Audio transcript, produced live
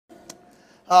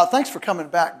Thanks for coming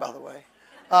back, by the way.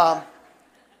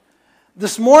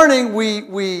 This morning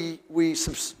we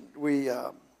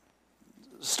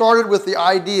started with the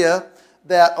idea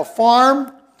that a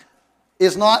farm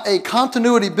is not a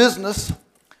continuity business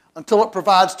until it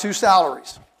provides two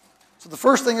salaries. So the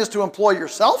first thing is to employ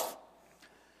yourself,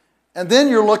 and then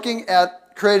you're looking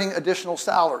at creating additional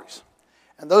salaries.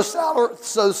 And those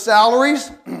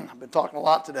salaries, I've been talking a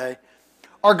lot today,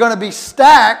 are going to be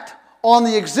stacked on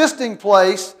the existing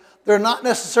place. They're not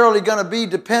necessarily going to be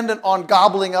dependent on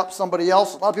gobbling up somebody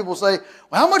else. A lot of people say,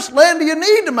 well, how much land do you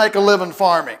need to make a living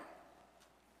farming?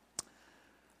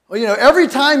 Well, every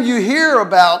time you hear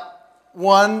about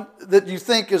one that you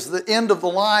think is the end of the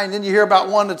line, then you hear about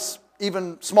one that's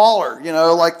even smaller,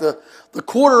 like the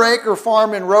quarter-acre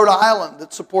farm in Rhode Island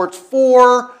that supports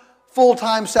 4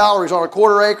 full-time salaries on a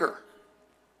quarter acre.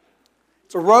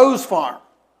 It's a rose farm.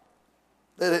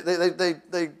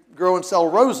 They grow and sell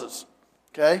roses,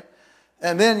 okay?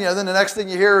 And then, then the next thing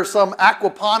you hear is some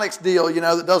aquaponics deal,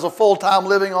 that does a full-time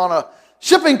living on a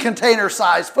shipping container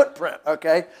size footprint,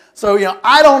 okay? So,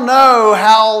 I don't know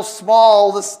how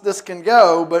small this can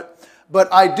go, but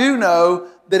I do know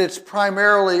that it's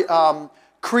primarily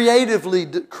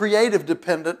creative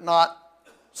dependent, not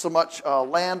so much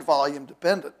land volume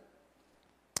dependent.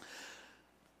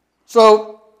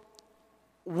 So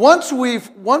once we've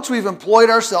employed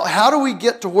ourselves, how do we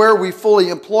get to where we fully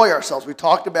employ ourselves? We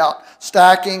talked about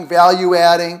stacking, value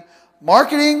adding,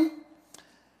 marketing,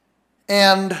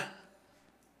 and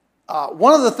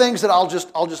one of the things that I'll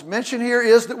just mention here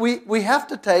is that we have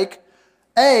to take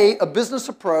a business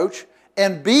approach,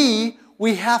 and B,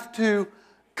 we have to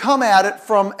come at it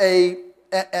from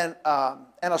an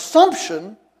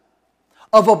assumption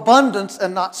of abundance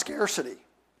and not scarcity.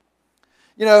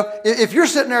 If you're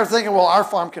sitting there thinking, well, our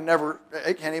farm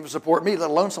it can't even support me,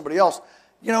 let alone somebody else,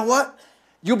 you know what?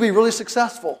 You'll be really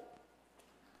successful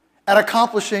at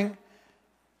accomplishing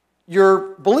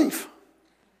your belief,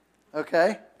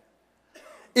 okay?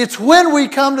 It's when we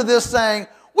come to this saying,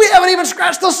 we haven't even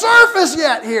scratched the surface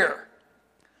yet here,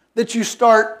 that you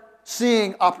start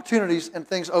seeing opportunities and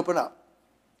things open up.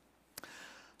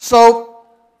 So,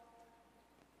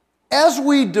 as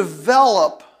we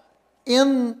develop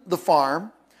in the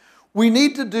farm, we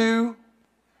need to do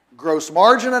gross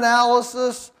margin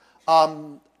analysis,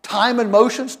 time and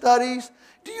motion studies.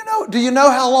 Do you know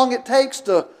how long it takes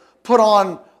to put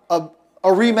on a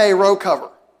Remay row cover?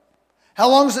 How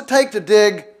long does it take to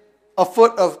dig a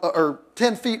foot or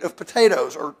 10 feet of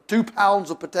potatoes or 2 pounds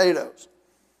of potatoes?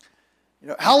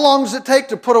 How long does it take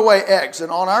to put away eggs?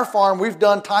 And on our farm, we've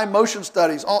done time motion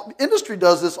studies. Industry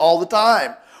does this all the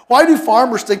time. Why do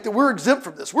farmers think that we're exempt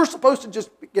from this? We're supposed to just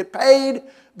get paid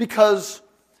because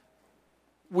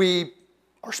we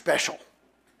are special.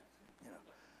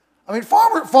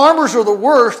 Farmers are the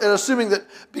worst at assuming that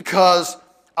because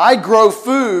I grow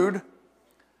food,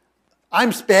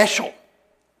 I'm special.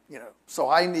 So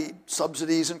I need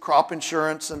subsidies and crop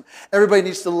insurance, and everybody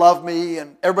needs to love me,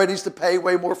 and everybody needs to pay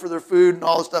way more for their food and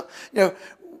all this stuff.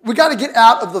 We got to get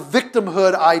out of the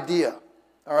victimhood idea,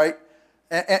 all right?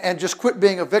 And just quit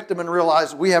being a victim and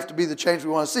realize we have to be the change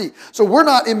we want to see. So we're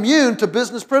not immune to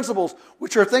business principles,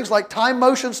 which are things like time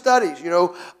motion studies.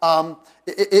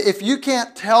 If you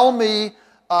can't tell me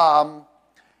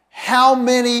how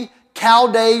many cow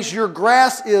days your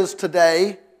grass is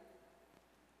today,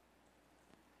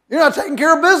 you're not taking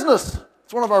care of business.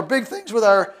 It's one of our big things with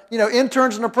our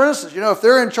interns and apprentices. If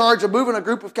they're in charge of moving a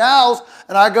group of cows,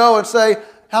 and I go and say,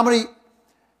 how many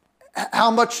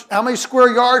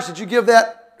square yards did you give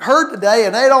that herd today?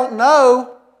 And they don't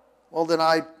know. Well, then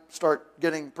I start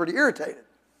getting pretty irritated.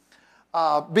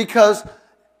 Because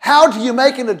how do you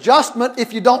make an adjustment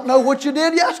if you don't know what you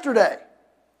did yesterday?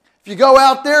 If you go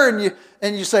out there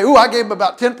and you say, I gave them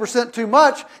about 10% too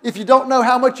much. If you don't know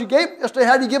how much you gave them yesterday,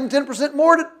 how do you give them 10%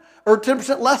 more or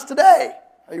 10% less today?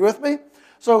 Are you with me?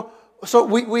 So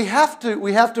we have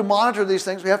to monitor these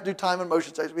things. We have to do time and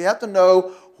motion studies. We have to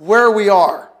know where we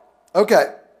are.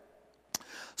 Okay,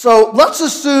 so let's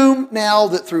assume now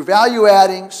that through value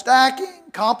adding, stacking,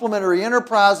 complementary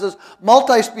enterprises,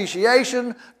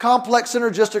 multi-speciation, complex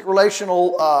synergistic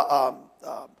relational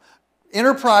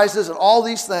enterprises, and all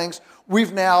these things,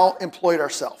 we've now employed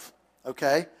ourselves.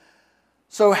 Okay,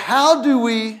 so how do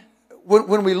we,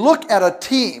 when we look at a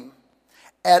team,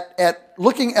 at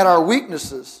looking at our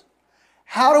weaknesses,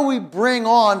 how do we bring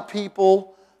on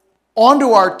people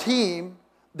onto our team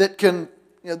that can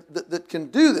that can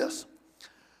do this?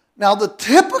 Now, the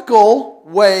typical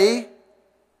way,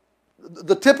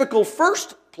 the typical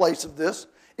first place of this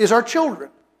is our children.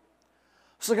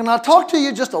 So can I talk to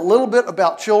you just a little bit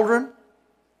about children?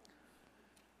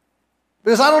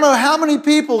 Because I don't know how many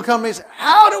people come to me and say,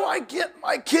 how do I get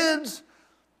my kids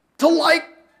to like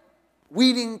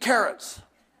weeding carrots?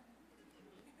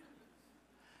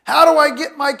 How do I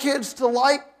get my kids to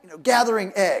like,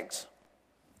 gathering eggs?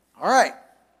 All right.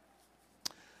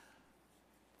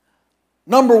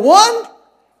 Number one,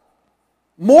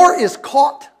 more is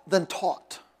caught than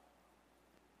taught.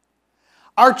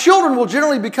 Our children will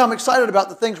generally become excited about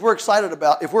the things we're excited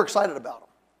about if we're excited about them.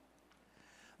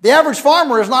 The average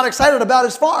farmer is not excited about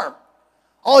his farm.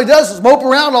 All he does is mope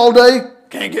around all day,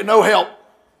 can't get no help.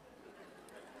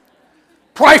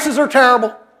 Prices are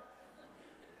terrible.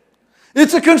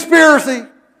 It's a conspiracy.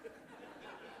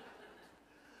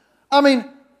 I mean,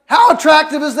 how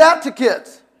attractive is that to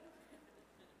kids?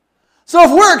 So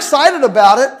if we're excited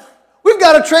about it, we've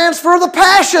got to transfer the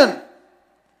passion.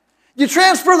 You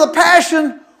transfer the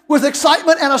passion with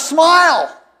excitement and a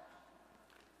smile,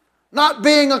 not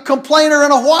being a complainer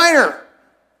and a whiner.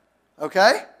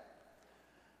 Okay?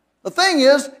 The thing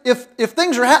is, if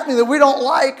things are happening that we don't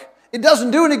like, it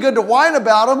doesn't do any good to whine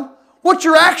about them. What's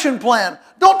your action plan?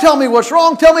 Don't tell me what's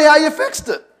wrong. Tell me how you fixed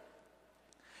it.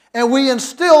 And we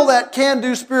instill that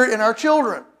can-do spirit in our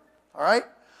children. All right?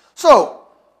 So,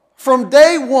 from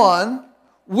day one,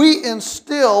 we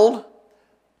instilled,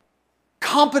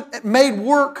 made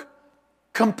work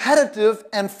competitive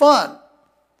and fun.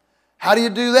 How do you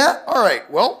do that? All right,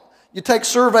 well, you take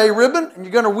survey ribbon and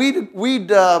you're going to weed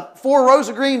 4 rows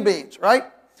of green beans, right?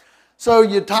 So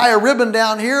you tie a ribbon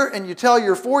down here and you tell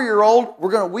your 4-year-old,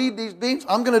 we're going to weed these beans.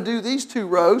 I'm going to do these 2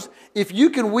 rows. If you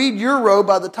can weed your row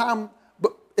by the time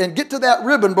and get to that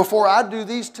ribbon before I do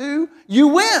these 2, you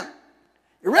win.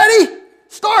 You ready?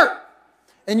 Start.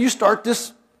 And you start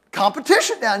this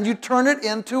competition down. You turn it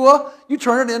into a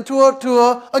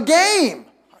game.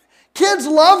 Kids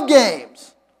love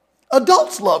games.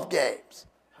 Adults love games.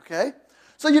 Okay?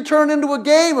 So you turn it into a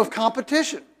game of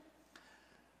competition.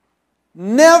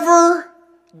 Never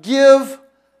give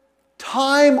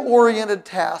time-oriented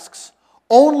tasks.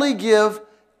 Only give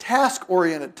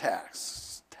task-oriented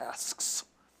tasks.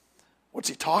 What's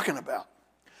he talking about?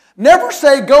 Never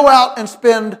say go out and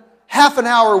spend half an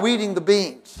hour weeding the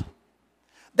beans.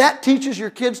 That teaches your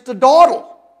kids to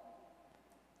dawdle.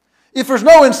 If there's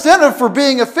no incentive for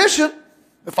being efficient,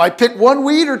 if I pick 1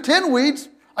 weed or 10 weeds,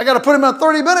 I got to put them in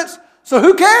 30 minutes, so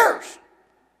who cares?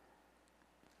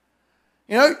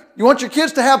 You want your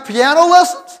kids to have piano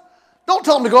lessons? Don't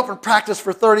tell them to go up and practice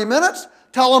for 30 minutes.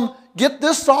 Tell them, get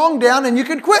this song down and you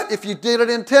can quit. If you did it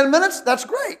in 10 minutes, that's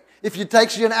great. If it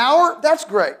takes you an hour, that's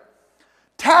great.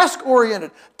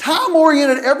 Task-oriented.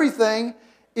 Time-oriented everything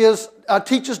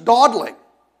teaches dawdling.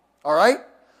 All right?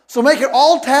 So make it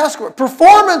all task-oriented.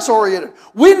 Performance-oriented.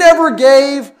 We never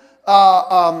gave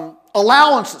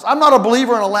allowances. I'm not a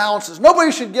believer in allowances.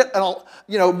 Nobody should get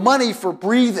money for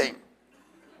breathing.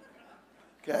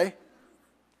 Okay?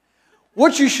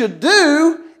 What you should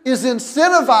do is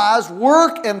incentivize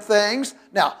work and things.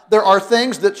 Now, there are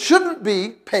things that shouldn't be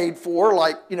paid for,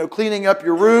 like cleaning up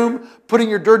your room, putting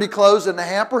your dirty clothes in the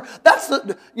hamper. That's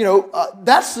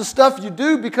the stuff you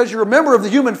do because you're a member of the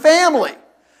human family.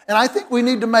 And I think we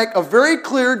need to make a very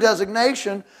clear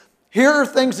designation. Here are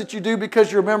things that you do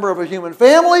because you're a member of a human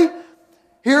family.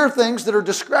 Here are things that are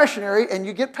discretionary and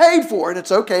you get paid for, and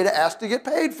it's okay to ask to get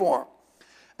paid for them.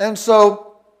 And so,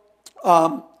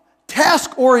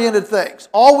 task-oriented things,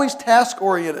 always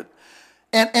task-oriented.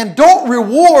 And don't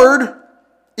reward,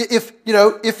 if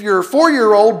your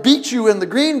 4-year-old beats you in the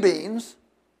green beans,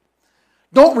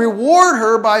 don't reward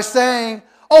her by saying,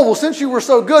 oh, well, since you were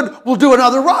so good, we'll do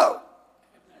another row.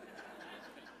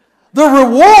 The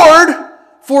reward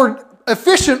for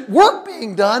efficient work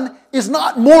being done is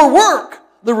not more work.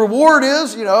 The reward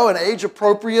is, an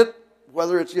age-appropriate,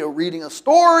 whether it's, reading a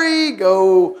story,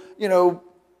 go,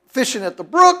 fishing at the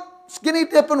brook, skinny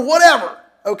dipping, whatever,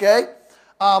 okay?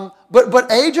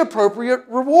 But age-appropriate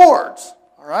rewards,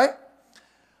 all right?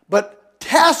 But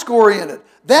task-oriented,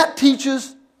 that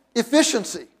teaches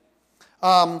efficiency.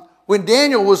 When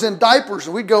Daniel was in diapers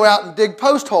and we'd go out and dig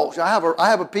post holes. I have a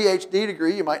PhD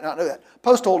degree, you might not know that,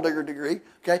 post hole digger degree,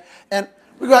 okay? And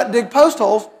we'd go out and dig post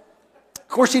holes. Of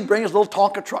course, he'd bring his little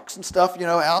Tonka trucks and stuff,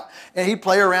 out, and he'd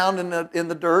play around in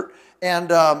the dirt.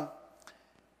 And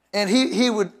he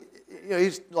would,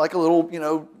 he's like a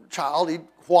little, child. He'd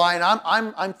whine,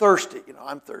 I'm thirsty,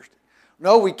 I'm thirsty.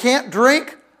 No, we can't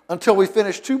drink until we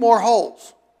finish 2 more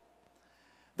holes.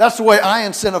 That's the way I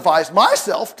incentivize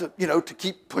myself to, to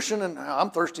keep pushing, and I'm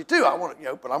thirsty too. I want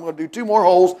to, but I'm going to do 2 more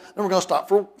holes, then we're going to stop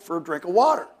for a drink of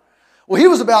water. Well, he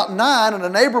was about 9, and a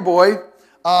neighbor boy,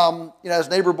 as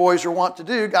neighbor boys are wont to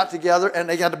do, got together and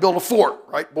they had to build a fort,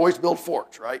 right? Boys build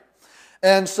forts, right?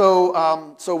 And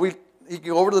so, he can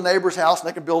go over to the neighbor's house and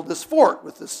they can build this fort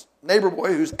with this neighbor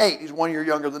boy who's 8. He's 1 year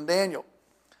younger than Daniel.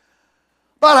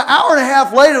 About an hour and a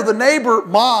half later, the neighbor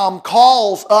mom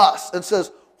calls us and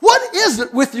says, "What is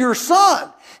it with your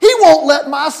son? He won't let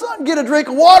my son get a drink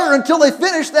of water until they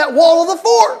finish that wall of the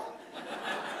fort."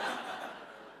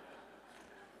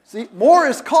 See, more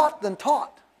is caught than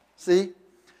taught. See?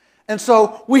 And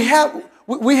so we have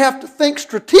to think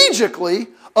strategically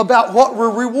about what we're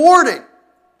rewarding.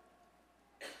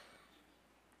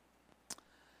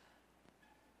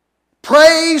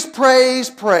 Praise, praise,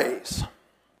 praise.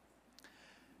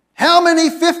 How many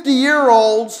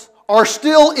 50-year-olds are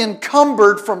still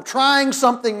encumbered from trying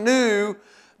something new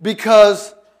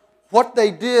because what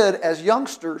they did as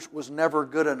youngsters was never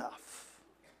good enough?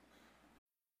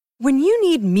 When you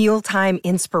need mealtime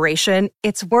inspiration,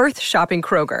 it's worth shopping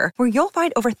Kroger, where you'll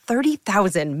find over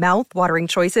 30,000 mouth-watering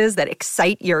choices that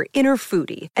excite your inner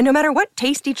foodie. And no matter what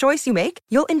tasty choice you make,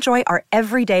 you'll enjoy our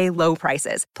everyday low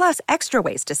prices, plus extra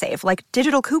ways to save, like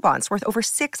digital coupons worth over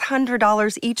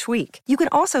 $600 each week. You can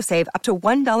also save up to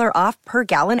 $1 off per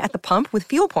gallon at the pump with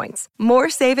fuel points. More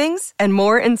savings and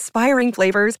more inspiring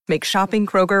flavors make shopping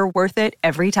Kroger worth it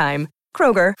every time.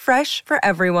 Kroger, fresh for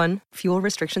everyone. Fuel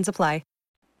restrictions apply.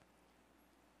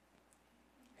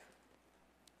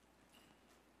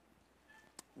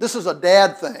 This is a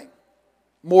dad thing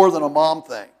more than a mom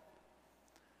thing.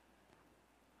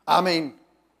 I mean,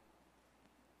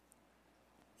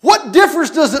 what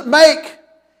difference does it make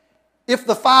if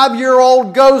the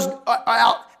 5-year-old goes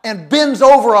out and bends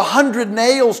over 100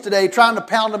 nails today trying to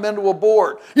pound them into a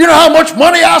board? You know how much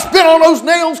money I spent on those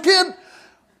nails, kid?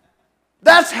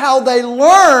 That's how they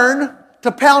learn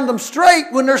to pound them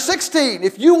straight when they're 16.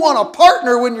 If you want a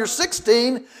partner when you're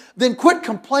 16, then quit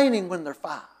complaining when they're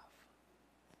 5.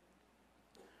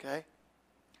 Okay?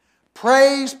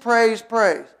 Praise, praise,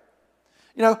 praise.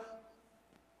 You know,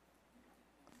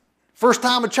 first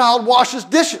time a child washes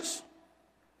dishes,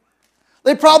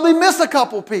 they probably miss a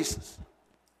couple pieces.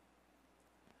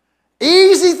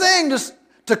 Easy thing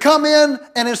to come in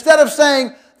and instead of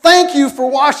saying, "Thank you for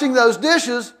washing those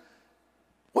dishes,"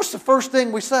 what's the first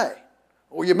thing we say?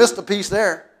 "Well, you missed a piece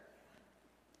there.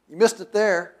 You missed it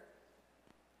there."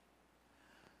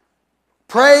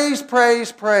 Praise,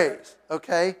 praise, praise.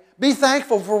 Okay? Be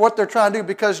thankful for what they're trying to do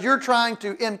because you're trying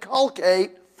to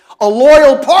inculcate a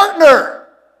loyal partner.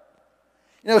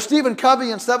 You know, Stephen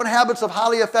Covey in 7 Habits of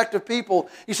Highly Effective People,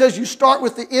 he says you start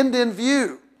with the end in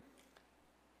view.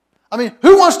 I mean,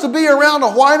 who wants to be around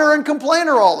a whiner and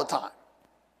complainer all the time?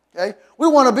 Okay? We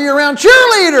want to be around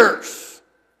cheerleaders.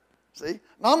 See?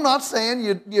 Now, I'm not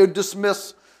saying you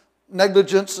dismiss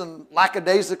negligence and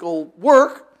lackadaisical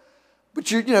work,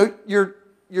 but you're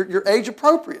age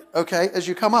appropriate, okay, as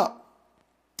you come up.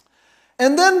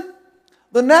 And then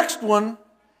the next one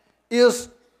is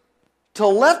to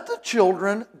let the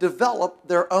children develop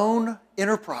their own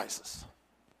enterprises.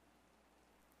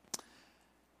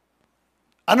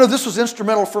 I know this was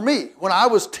instrumental for me. When I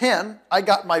was 10, I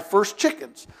got my first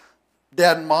chickens.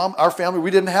 Dad and Mom, our family,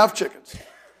 we didn't have chickens.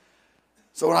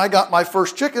 So when I got my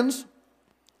first chickens,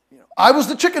 I was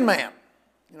the chicken man.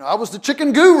 I was the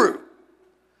chicken guru.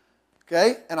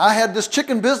 Okay? And I had this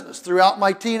chicken business throughout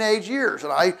my teenage years.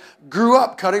 And I grew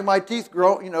up cutting my teeth,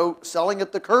 selling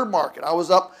at the curb market. I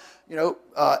was up,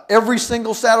 every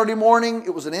single Saturday morning.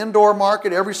 It was an indoor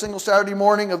market every single Saturday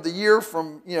morning of the year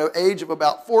from, age of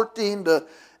about 14 to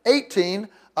 18.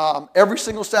 Every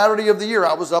single Saturday of the year,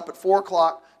 I was up at 4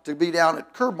 o'clock to be down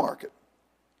at curb market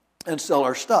and sell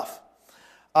our stuff.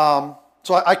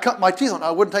 So I cut my teeth on it.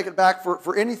 I wouldn't take it back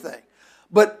for anything.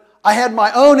 But I had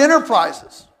my own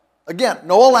enterprises. Again,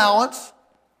 no allowance,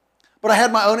 but I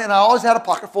had my own, and I always had a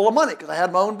pocket full of money because I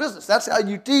had my own business. That's how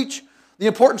you teach the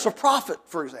importance of profit,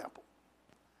 for example.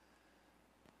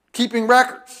 Keeping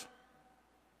records.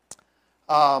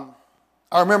 I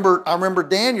remember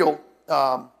Daniel.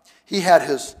 He had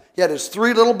his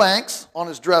 3 little banks on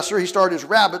his dresser. He started his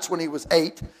rabbits when he was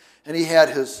 8, and he had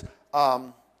his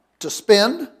to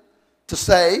spend, to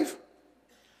save,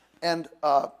 and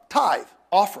tithe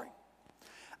offering.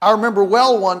 I remember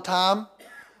well one time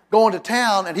going to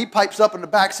town, and he pipes up in the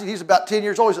back seat. He's about 10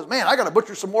 years old. He says, "Man, I got to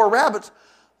butcher some more rabbits.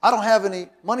 I don't have any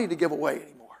money to give away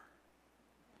anymore."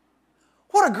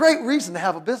 What a great reason to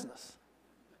have a business,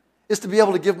 is to be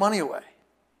able to give money away.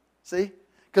 See?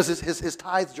 Because his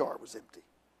tithe jar was empty.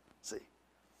 See?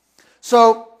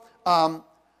 So,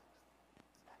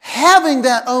 having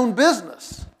that own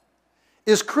business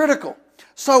is critical.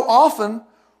 So often,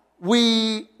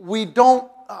 we don't.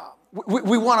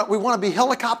 We want to be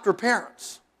helicopter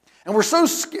parents. And we're so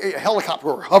scared. Helicopter,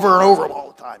 we're hovering over them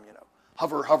all the time,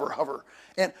 hover.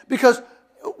 And because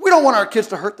we don't want our kids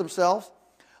to hurt themselves.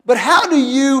 But how do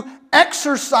you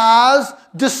exercise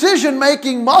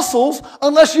decision-making muscles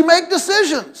unless you make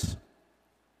decisions?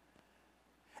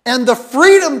 And the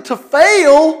freedom to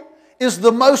fail is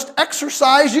the most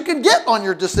exercise you can get on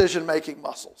your decision-making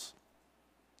muscles.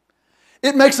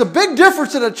 It makes a big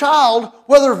difference in a child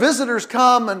whether visitors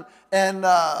come and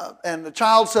the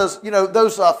child says, you know,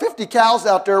 those 50 cows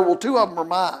out there, well, 2 of them are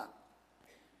mine.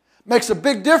 Makes a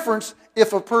big difference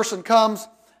if a person comes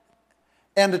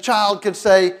and the child can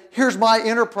say, here's my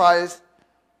enterprise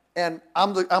and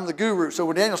I'm the guru. So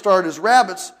when Daniel started his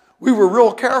rabbits, we were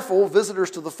real careful,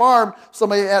 visitors to the farm.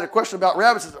 Somebody had a question about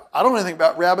rabbits. Said, I don't know anything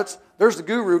about rabbits. There's the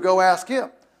guru, go ask him.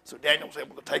 So Daniel was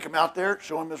able to take him out there,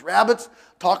 show him his rabbits,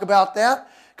 talk about that,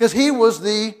 because he was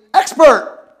the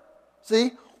expert.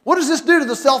 See, what does this do to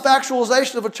the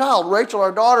self-actualization of a child? Rachel,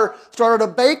 our daughter, started a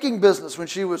baking business when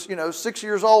she was, 6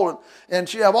 years old, and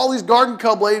she'd have all these garden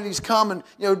club ladies come and,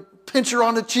 pinch her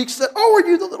on the cheeks, said, oh, are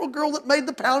you the little girl that made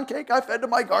the pound cake I fed to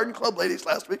my garden club ladies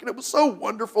last week? And it was so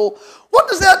wonderful. What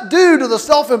does that do to the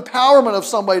self-empowerment of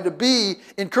somebody to be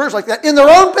encouraged like that in their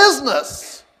own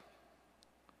business?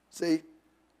 See?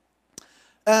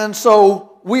 And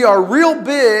so we are real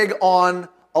big on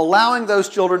allowing those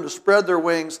children to spread their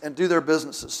wings and do their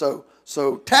businesses. So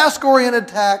task-oriented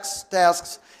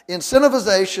tasks,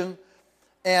 incentivization,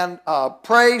 and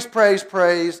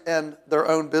praise, and their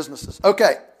own businesses.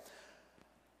 Okay.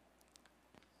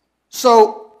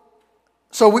 So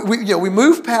we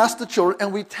move past the children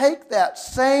and we take that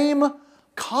same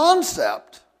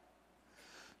concept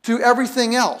to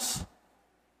everything else.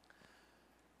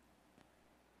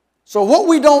 So what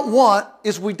we don't want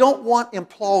is we don't want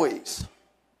employees.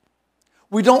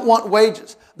 We don't want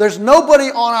wages. There's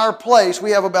nobody on our place.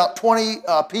 We have about 20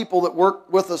 people that work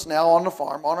with us now on the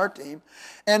farm, on our team,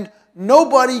 and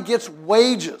nobody gets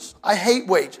wages. I hate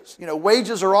wages.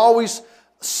 Wages are always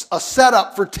a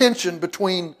setup for tension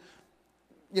between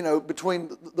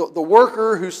the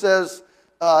worker who says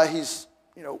he's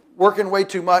working way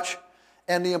too much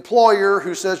and the employer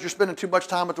who says you're spending too much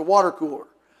time at the water cooler.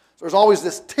 So there's always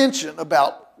this tension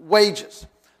about wages.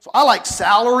 So I like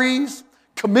salaries,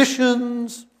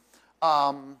 commissions,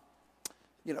 subcontractor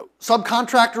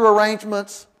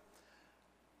arrangements,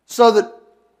 so that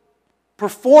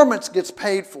performance gets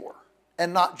paid for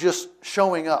and not just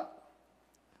showing up.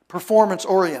 Performance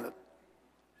oriented.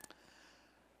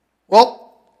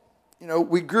 Well,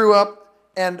 we grew up,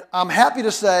 and I'm happy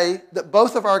to say that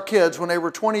both of our kids, when they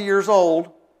were 20 years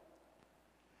old,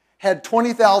 had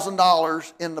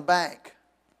 $20,000 in the bank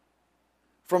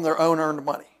from their own earned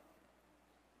money.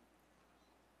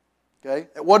 Okay?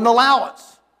 It wasn't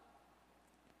allowance.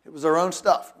 It was their own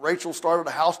stuff. Rachel started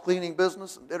a house cleaning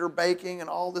business and did her baking and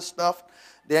all this stuff.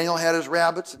 Daniel had his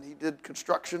rabbits and he did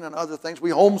construction and other things.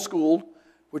 We homeschooled,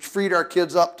 which freed our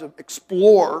kids up to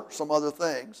explore some other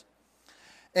things.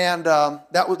 And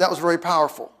that was very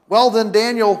powerful. Well, then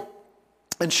Daniel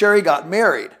and Sherry got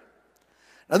married.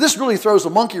 Now this really throws a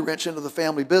monkey wrench into the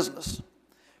family business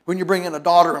when you bring in a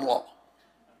daughter-in-law.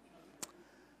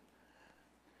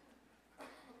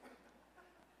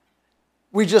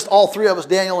 All three of us,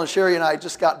 Daniel and Sherry and I,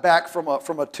 just got back from a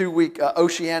 2-week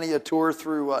Oceania tour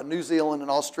through New Zealand and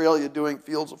Australia doing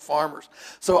Fields of Farmers.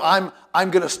 So I'm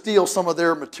going to steal some of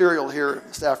their material here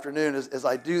this afternoon as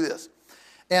I do this.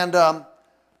 And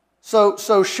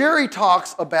so Sherry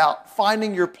talks about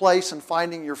finding your place and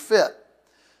finding your fit.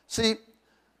 See,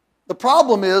 the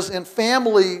problem is in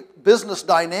family business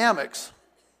dynamics,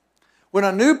 when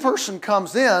a new person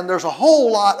comes in, there's a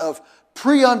whole lot of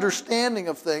pre-understanding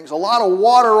of things, a lot of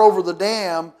water over the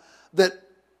dam that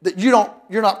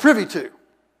you're not privy to.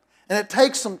 And it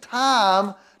takes some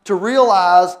time to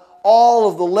realize all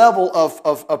of the level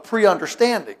of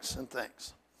pre-understandings and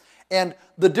things and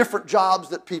the different jobs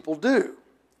that people do.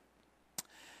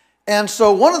 And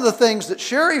so one of the things that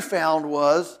Sherry found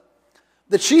was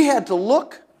that she had to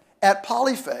look at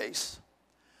Polyface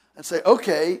and say,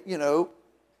 okay,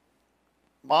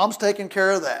 Mom's taking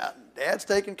care of that. Dad's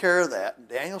taking care of that, and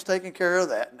Daniel's taking care of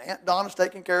that, and Aunt Donna's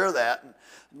taking care of that, and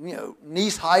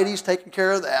niece Heidi's taking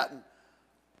care of that. And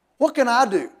what can I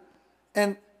do?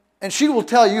 And she will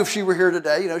tell you if she were here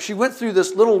today, she went through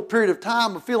this little period of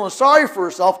time of feeling sorry for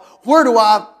herself. Where do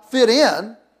I fit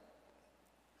in?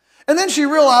 And then she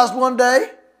realized one day,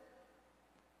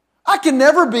 I can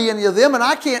never be any of them, and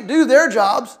I can't do their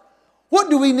jobs.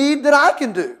 What do we need that I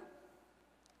can do?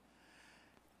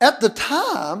 At the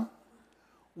time,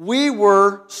 we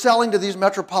were selling to these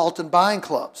metropolitan buying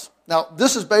clubs. Now,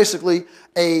 this is basically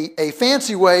a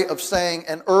fancy way of saying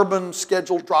an urban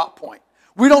scheduled drop point.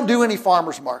 We don't do any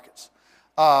farmers markets.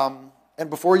 And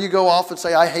before you go off and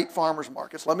say, I hate farmers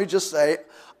markets, let me just say,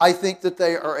 I think that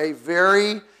they are a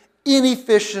very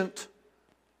inefficient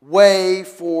way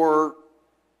for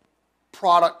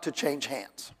product to change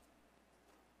hands.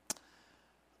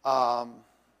 My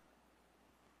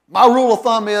rule of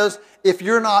thumb is, if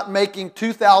you're not making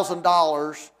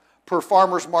 $2,000 per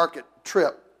farmer's market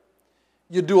trip,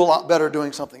 you do a lot better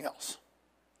doing something else.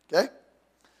 Okay?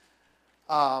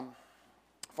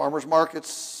 Farmers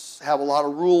markets have a lot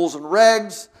of rules and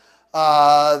regs.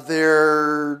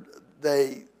 They're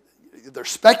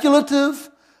speculative.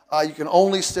 You can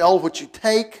only sell what you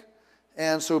take,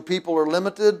 and so people are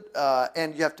limited,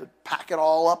 and you have to pack it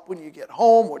all up when you get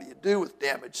home. What do you do with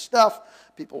damaged stuff?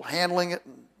 People handling it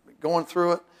and going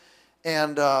through it.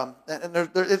 And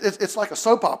it's like a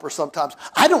soap opera sometimes.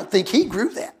 I don't think he grew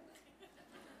that.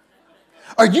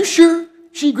 Are you sure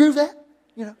she grew that?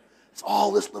 You know, it's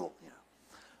all this little,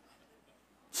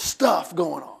 stuff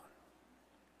going on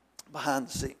behind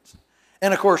the scenes.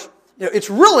 And of course, it's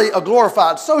really a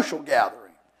glorified social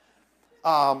gathering.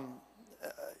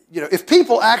 If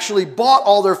people actually bought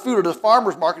all their food at a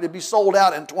farmer's market, it'd be sold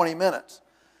out in 20 minutes.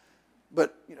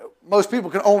 But, most people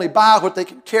can only buy what they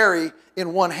can carry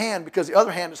in one hand because the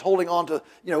other hand is holding on to,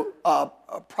 a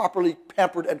properly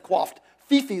pampered and coiffed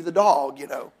Fifi the dog,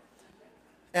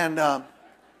 And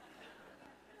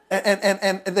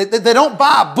they don't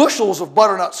buy bushels of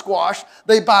butternut squash.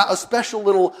 They buy a special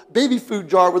little baby food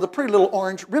jar with a pretty little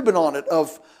orange ribbon on it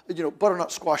of,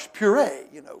 butternut squash puree,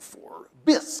 for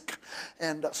bisque.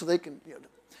 And so they can,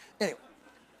 anyway.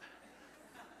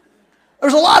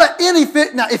 There's a lot of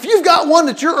inefficient. Now, if you've got one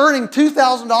that you're earning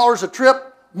 $2,000 a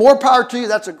trip, more power to you.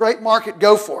 That's a great market.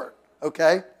 Go for it,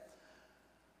 okay?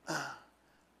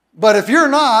 But if you're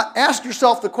not, ask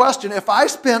yourself the question, if I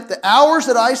spent the hours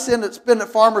that I spend at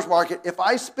farmer's market, if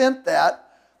I spent that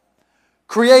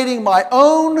creating my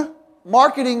own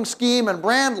marketing scheme and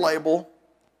brand label,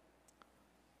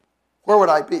 where would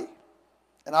I be?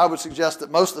 And I would suggest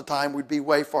that most of the time we'd be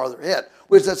way farther ahead,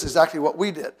 which that's exactly what we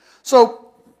did. So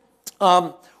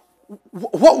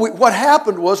what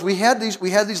happened was we had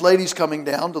these ladies coming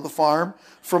down to the farm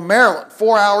from Maryland,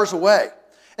 4 hours away.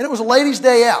 And it was a ladies'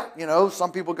 day out.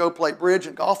 Some people go play bridge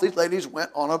and golf. These ladies went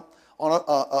on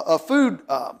a food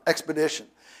expedition,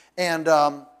 and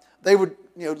they would,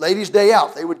 ladies' day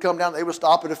out. They would come down. They would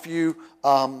stop at a few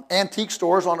antique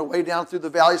stores on the way down through the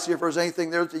valley, see if there was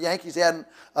anything there that the Yankees hadn't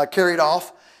carried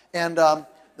off, and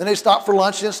then they'd stop for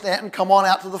lunch in Stanton, come on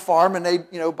out to the farm, and they'd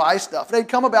buy stuff. They'd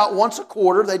come about once a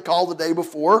quarter. They'd call the day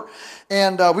before,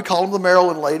 and we call them the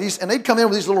Maryland ladies. And they'd come in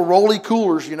with these little rolly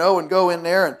coolers, and go in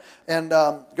there and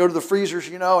go to the freezers,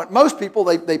 And most people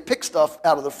they pick stuff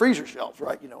out of the freezer shelves,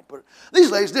 right? But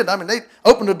these ladies didn't. I mean, they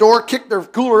opened the door, kicked their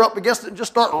cooler up against it, and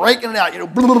just start raking it out, out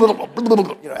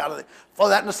of it. Throw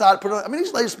that in the side, put it. I mean,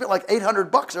 these ladies spent like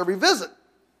 $800 every visit.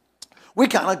 We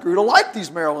kind of grew to like these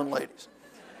Maryland ladies.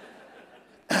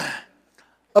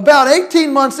 About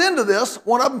 18 months into this,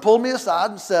 one of them pulled me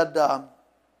aside and said,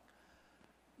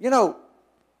 we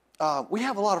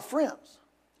have a lot of friends.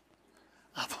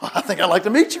 I think I'd like to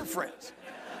meet your friends.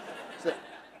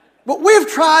 But we've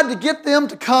tried to get them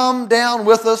to come down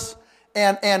with us,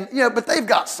 but they've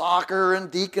got soccer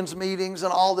and deacons meetings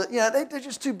and all that. They're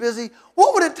just too busy.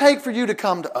 What would it take for you to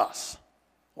come to us?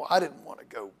 Well, I didn't want to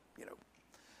go,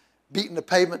 beating the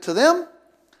pavement to them.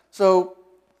 So,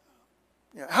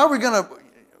 what are we going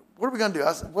to do?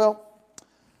 I said, well,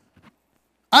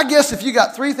 I guess if you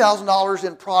got $3,000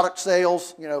 in product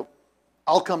sales,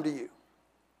 I'll come to you.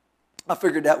 I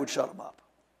figured that would shut them up.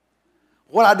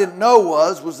 What I didn't know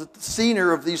was that the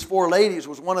senior of these four ladies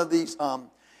was one of these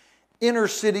inner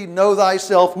city know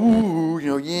thyself,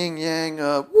 yin yang,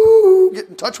 get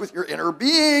in touch with your inner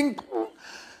being.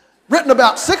 Written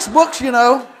about 6 books,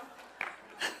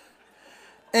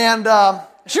 and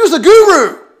she was a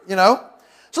guru,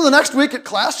 So the next week at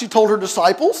class, she told her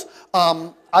disciples,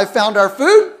 I found our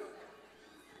food.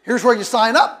 Here's where you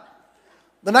sign up.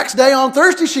 The next day on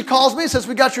Thursday, she calls me and says,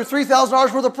 we got your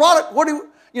 $3,000 worth of product. When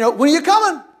are you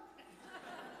coming?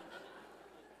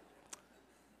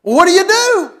 Well, what do you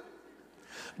do?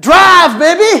 Drive,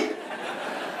 baby.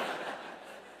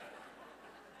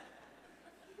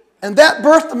 And that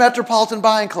birthed the Metropolitan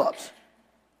Buying Clubs.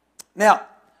 Now,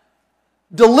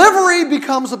 delivery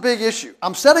becomes a big issue.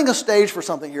 I'm setting a stage for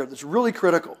something here that's really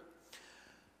critical.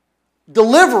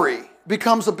 Delivery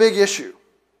becomes a big issue.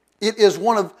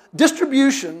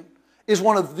 Distribution is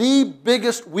one of the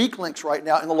biggest weak links right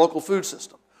now in the local food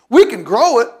system. We can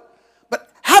grow it, but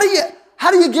how do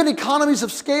you get economies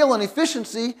of scale and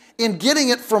efficiency in getting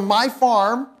it from my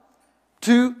farm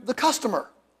to the customer?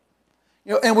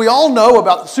 And we all know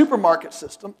about the supermarket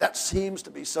system. That seems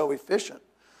to be so efficient.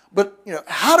 But,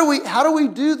 how do we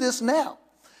do this now?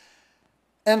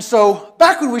 And so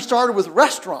back when we started with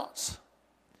restaurants,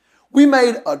 we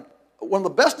made one of the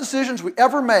best decisions we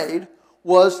ever made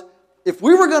was if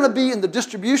we were going to be in the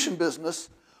distribution business,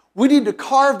 we need to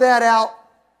carve that out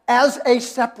as a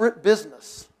separate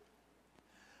business.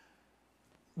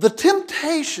 The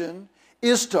temptation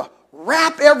is to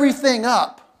wrap everything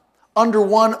up under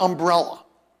one umbrella.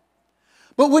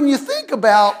 But when you think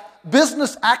about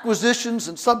business acquisitions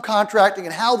and subcontracting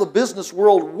and how the business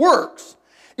world works,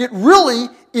 it really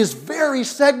is very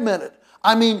segmented.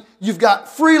 I mean, you've got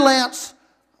freelance,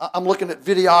 I'm looking at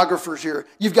videographers here,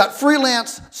 you've got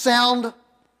freelance sound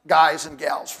guys and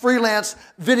gals, freelance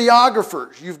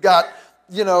videographers, you've got,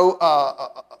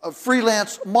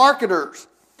 freelance marketers.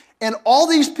 And all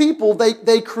these people,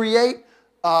 they create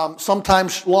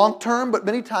sometimes long-term, but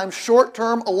many times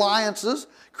short-term alliances,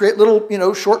 create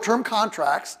little, short-term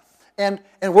contracts, and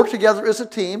work together as a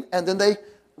team, and then they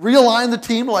realign the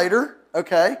team later,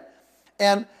 okay?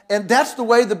 And that's the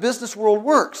way the business world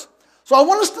works. So I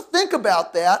want us to think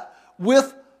about that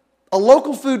with a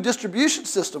local food distribution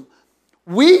system.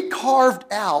 We carved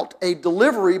out a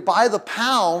delivery by the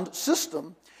pound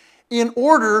system in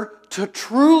order to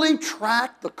truly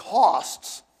track the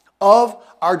costs of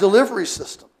our delivery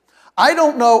system. I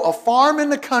don't know a farm in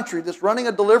the country that's running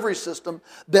a delivery system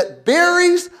that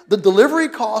buries the delivery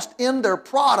cost in their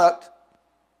product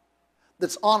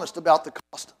that's honest about the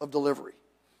cost of delivery.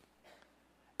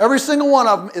 Every single one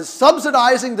of them is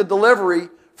subsidizing the delivery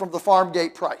from the farm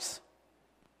gate price.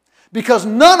 Because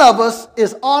none of us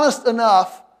is honest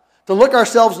enough to look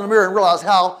ourselves in the mirror and realize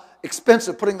how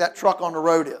expensive putting that truck on the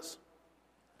road is.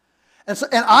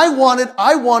 And I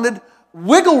wanted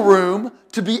wiggle room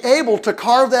to be able to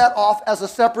carve that off as a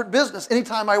separate business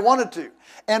anytime I wanted to.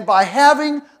 And by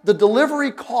having the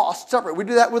delivery cost separate, we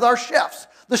do that with our chefs.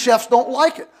 The chefs don't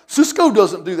like it. Sysco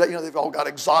doesn't do that. They've all got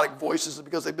exotic voices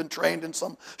because they've been trained in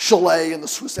some chalet in the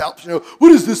Swiss Alps.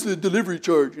 What is this delivery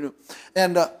charge?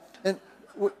 And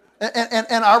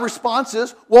our response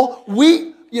is, well,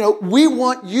 we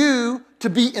want you to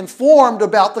be informed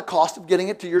about the cost of getting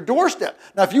it to your doorstep.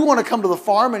 Now, if you want to come to the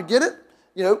farm and get it,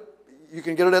 you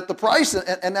can get it at the price,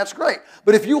 and that's great.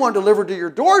 But if you want to deliver to your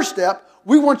doorstep,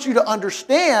 we want you to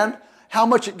understand how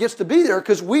much it gets to be there,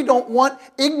 because we don't want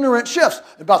ignorant chefs.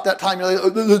 About that time,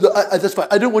 that's fine.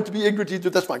 I don't want to be ignorant either.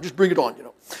 That's fine. Just bring it on,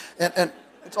 and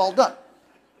it's all done.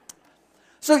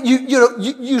 So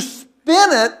you spin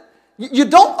it. You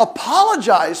don't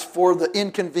apologize for the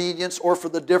inconvenience or for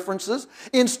the differences.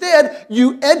 Instead,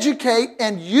 you educate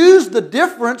and use the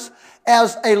difference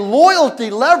as a loyalty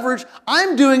leverage.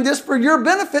 I'm doing this for your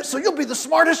benefit, so you'll be the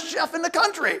smartest chef in the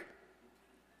country.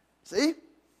 See?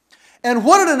 And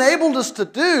what it enabled us to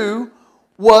do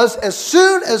was, as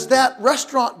soon as that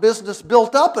restaurant business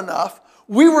built up enough,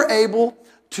 we were able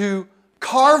to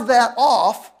carve that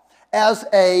off as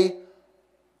a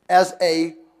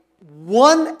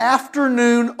one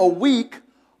afternoon a week,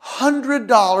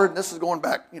 $100, and this is going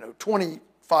back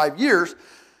 25 years,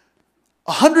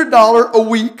 $100 a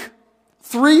week,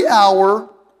 3-hour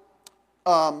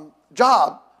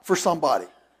job for somebody.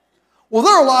 Well,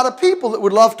 there are a lot of people that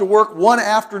would love to work one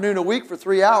afternoon a week for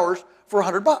 3 hours for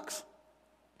 $100.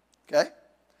 Okay?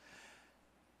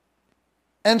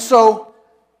 And so,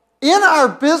 in our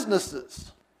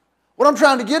businesses, what I'm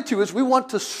trying to get to is we want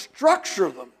to structure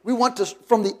them. We want to,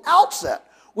 from the outset,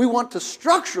 we want to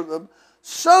structure them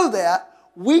so that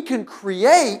we can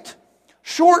create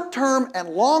short-term and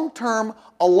long-term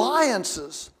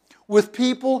alliances with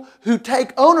people who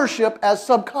take ownership as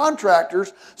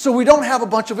subcontractors, so we don't have a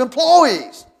bunch of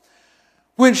employees.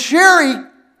 When Sherry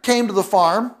came to the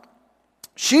farm,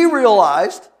 she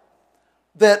realized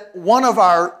that one of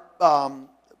our, I'm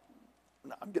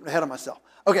getting ahead of myself.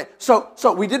 Okay, so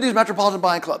we did these Metropolitan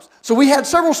Buying Clubs. So we had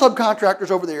several subcontractors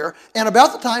over there, and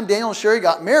about the time Daniel and Sherry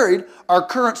got married, our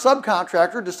current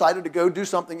subcontractor decided to go do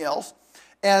something else.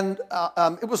 And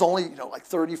it was only, like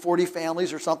 30, 40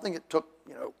 families or something. It took,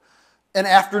 an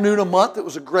afternoon a month. It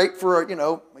was great for, a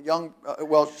young,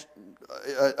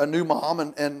 a new mom,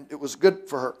 and it was good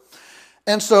for her.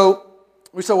 And so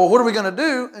we said, well, what are we going to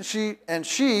do? And she, if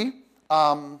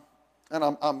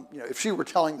she were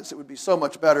telling this, it would be so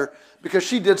much better, because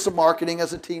she did some marketing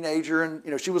as a teenager,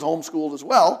 and she was homeschooled as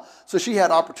well, so she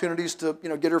had opportunities to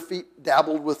get her feet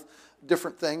dabbled with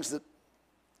different things that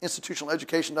institutional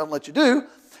education doesn't let you do,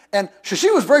 and so she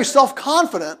was very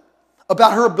self-confident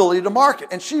about her ability to market,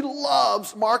 and she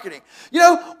loves marketing.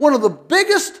 One of the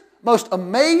biggest, most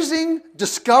amazing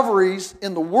discoveries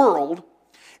in the world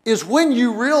is when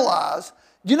you realize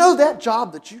You know that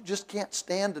job that you just can't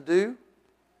stand to do?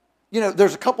 You know,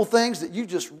 there's a couple things that you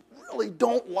just really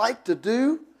don't like to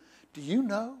do. Do you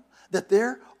know that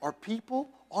there are people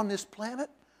on this planet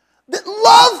that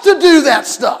love to do that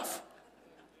stuff?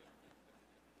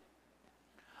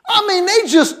 I mean, they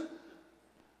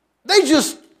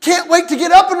just can't wait to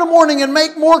get up in the morning and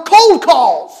make more cold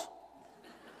calls.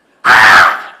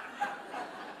 Ah!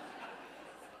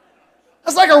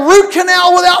 That's like a root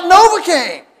canal without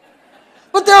Novocaine.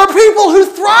 But there are people who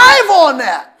thrive on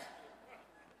that.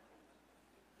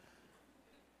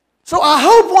 So I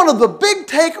hope one of the big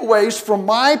takeaways from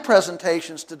my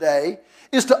presentations today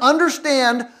is to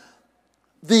understand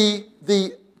the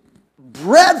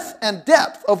breadth and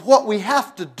depth of what we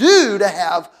have to do to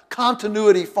have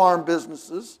continuity farm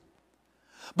businesses,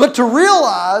 but to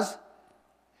realize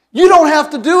you don't have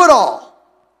to do it all.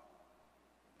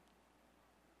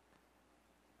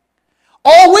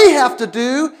 All we have to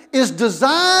do is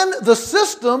design the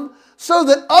system so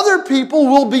that other people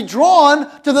will be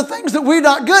drawn to the things that we're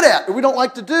not good at, or we don't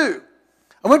like to do.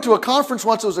 I went to a conference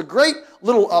once. It was a great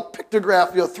little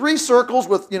pictograph, three circles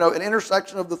with, an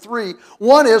intersection of the three.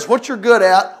 One is what you're good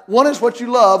at, one is what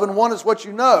you love, and one is what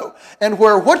you know. And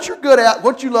where what you're good at,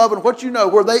 what you love, and what you know,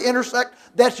 where they intersect,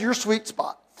 that's your sweet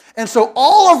spot. And so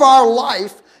all of our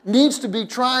life needs to be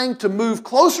trying to move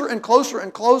closer and closer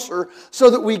and closer so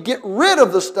that we get rid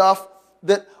of the stuff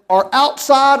that are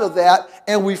outside of that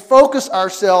and we focus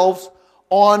ourselves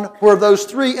on where those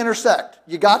three intersect.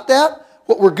 You got that?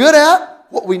 What we're good at,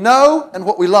 what we know, and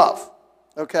what we love.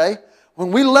 Okay?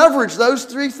 When we leverage those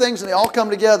three things and they all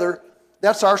come together,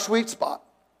 that's our sweet spot.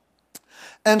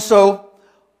 And so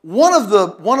one of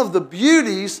the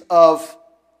beauties of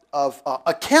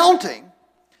accounting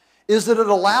is that it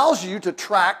allows you to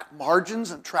track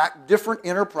margins and track different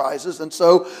enterprises. And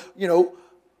so,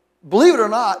 believe it or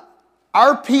not,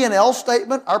 our P&L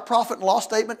statement, our profit and loss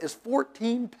statement is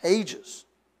 14 pages.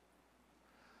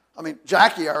 I mean,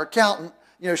 Jackie, our accountant,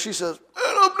 she says,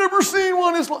 I've never seen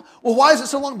one as long. Well, why is it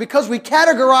so long? Because we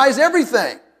categorize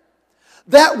everything.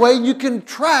 That way you can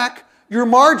track your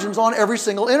margins on every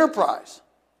single enterprise.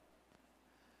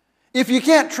 If you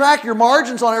can't track your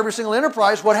margins on every single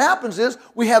enterprise, what happens is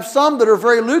we have some that are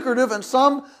very lucrative and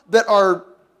some that are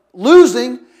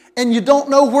losing, and you don't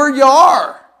know where you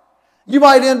are. You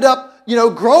might end up,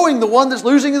 growing the one that's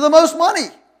losing you the most money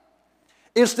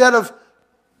instead of,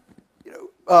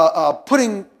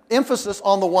 putting emphasis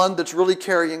on the one that's really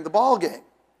carrying the ball game.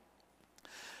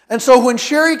 And so when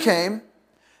Sherry came,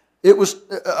 it was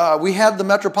we had the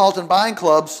Metropolitan Buying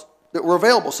Clubs that were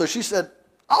available. So she said,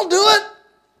 I'll do it.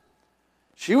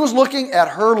 She was looking at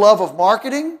her love of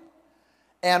marketing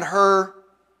and her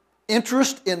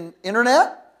interest in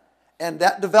internet and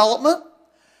that development.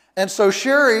 And so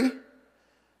Sherry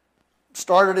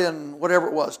started in whatever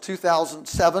it was,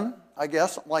 2007, I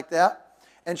guess, something like that.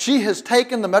 And she has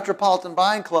taken the Metropolitan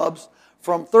Buying Clubs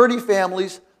from 30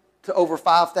 families to over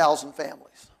 5,000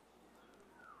 families.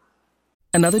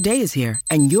 Another day is here,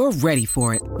 and you're ready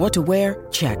for it. What to wear?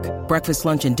 Check. Breakfast,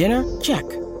 lunch, and dinner? Check.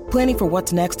 Planning for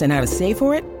what's next and how to save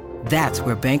for it? That's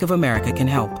where Bank of America can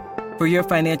help. For your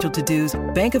financial to-dos,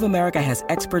 Bank of America has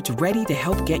experts ready to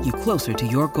help get you closer to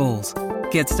your goals.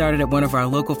 Get started at one of our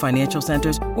local financial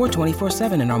centers or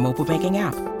 24/7 in our mobile banking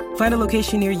app. Find a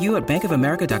location near you at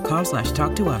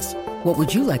bankofamerica.com/talktous. What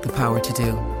would you like the power to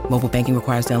do? Mobile banking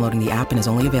requires downloading the app and is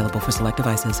only available for select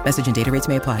devices. Message and data rates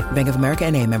may apply. Bank of America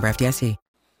N.A., member FDIC.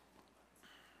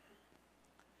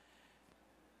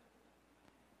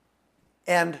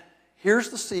 And here's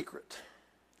the secret.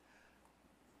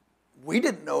 We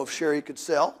didn't know if Sherry could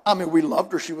sell. I mean, we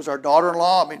loved her. She was our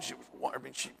daughter-in-law.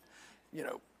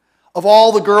 Of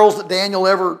all the girls that Daniel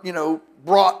ever,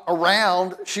 brought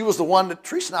around, she was the one that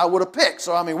Teresa and I would have picked.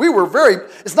 So, we were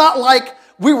it's not like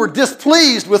we were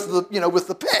displeased with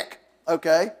the pick,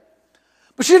 okay?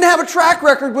 But she didn't have a track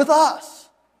record with us.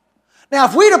 Now,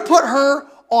 if we'd have put her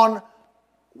on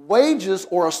wages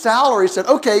or a salary, said,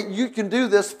 okay, you can do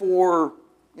this for,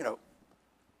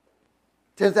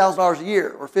 $10,000 a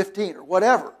year or 15 or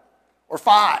whatever, or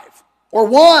 5 or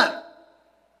 1.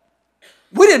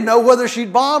 We didn't know whether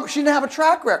she'd bomb. She didn't have a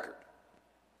track record.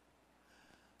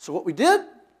 So what we did,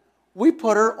 we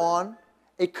put her on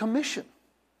a commission,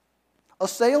 a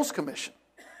sales commission.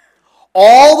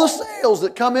 All the sales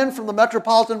that come in from the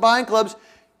Metropolitan Buying Clubs,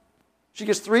 she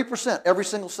gets 3% every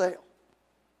single sale.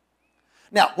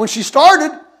 Now, when she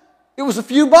started, it was a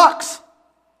few bucks.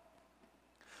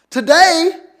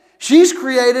 Today, she's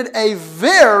created a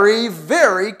very,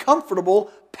 very comfortable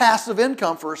passive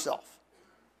income for herself.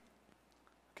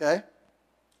 Okay?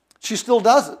 She still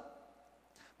does it.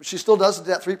 But she still does it at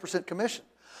that 3% commission.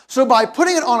 So by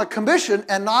putting it on a commission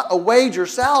and not a wage or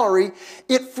salary,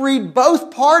 it freed both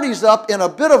parties up in a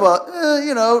bit of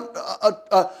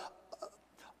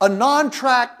a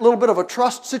non-track, little bit of a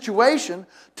trust situation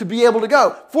to be able to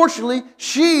go. Fortunately,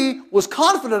 she was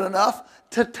confident enough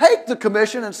to take the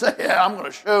commission and say, yeah, I'm going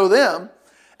to show them.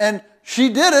 And she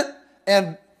did it,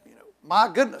 and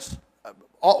my goodness,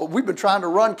 we've been trying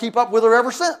to keep up with her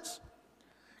ever since.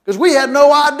 Because we had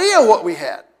no idea what we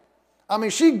had. I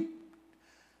mean, she'd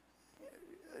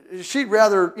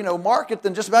rather, market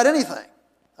than just about anything.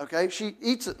 Okay? She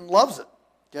eats it and loves it.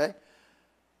 Okay?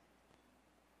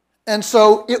 And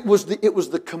so it was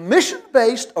the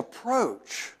commission-based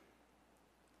approach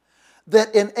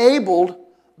that enabled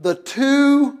the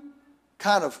two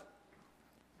kind of,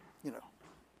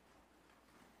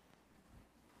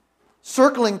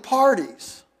 circling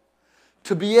parties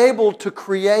to be able to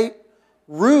create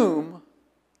room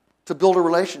to build a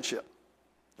relationship.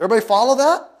 Everybody follow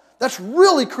that? That's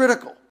really critical.